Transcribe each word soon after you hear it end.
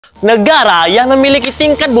Negara yang memiliki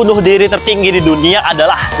tingkat bunuh diri tertinggi di dunia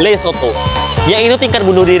adalah Lesotho, yaitu tingkat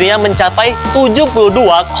bunuh dirinya mencapai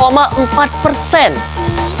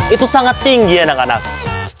 72,4%. Itu sangat tinggi, anak-anak.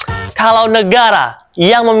 Kalau negara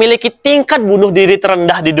yang memiliki tingkat bunuh diri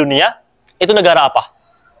terendah di dunia, itu negara apa?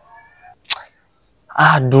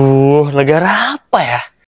 Aduh, negara apa ya?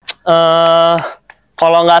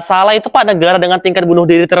 Kalau nggak salah itu Pak, negara dengan tingkat bunuh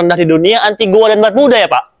diri terendah di dunia Antigua dan Barbuda ya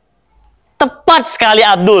Pak? Tepat sekali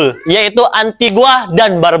Abdul, yaitu Antigua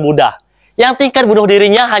dan Barbuda. Yang tingkat bunuh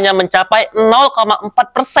dirinya hanya mencapai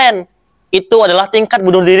 0,4%. Itu adalah tingkat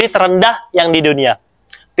bunuh diri terendah yang di dunia.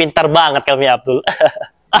 Pintar banget kami Abdul.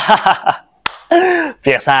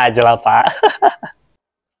 Biasa aja lah Pak.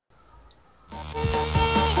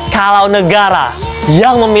 Kalau negara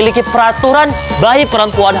yang memiliki peraturan bayi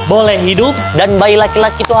perempuan boleh hidup dan bayi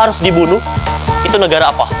laki-laki itu harus dibunuh, itu negara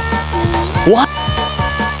apa? Wah,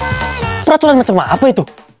 peraturan macam apa itu?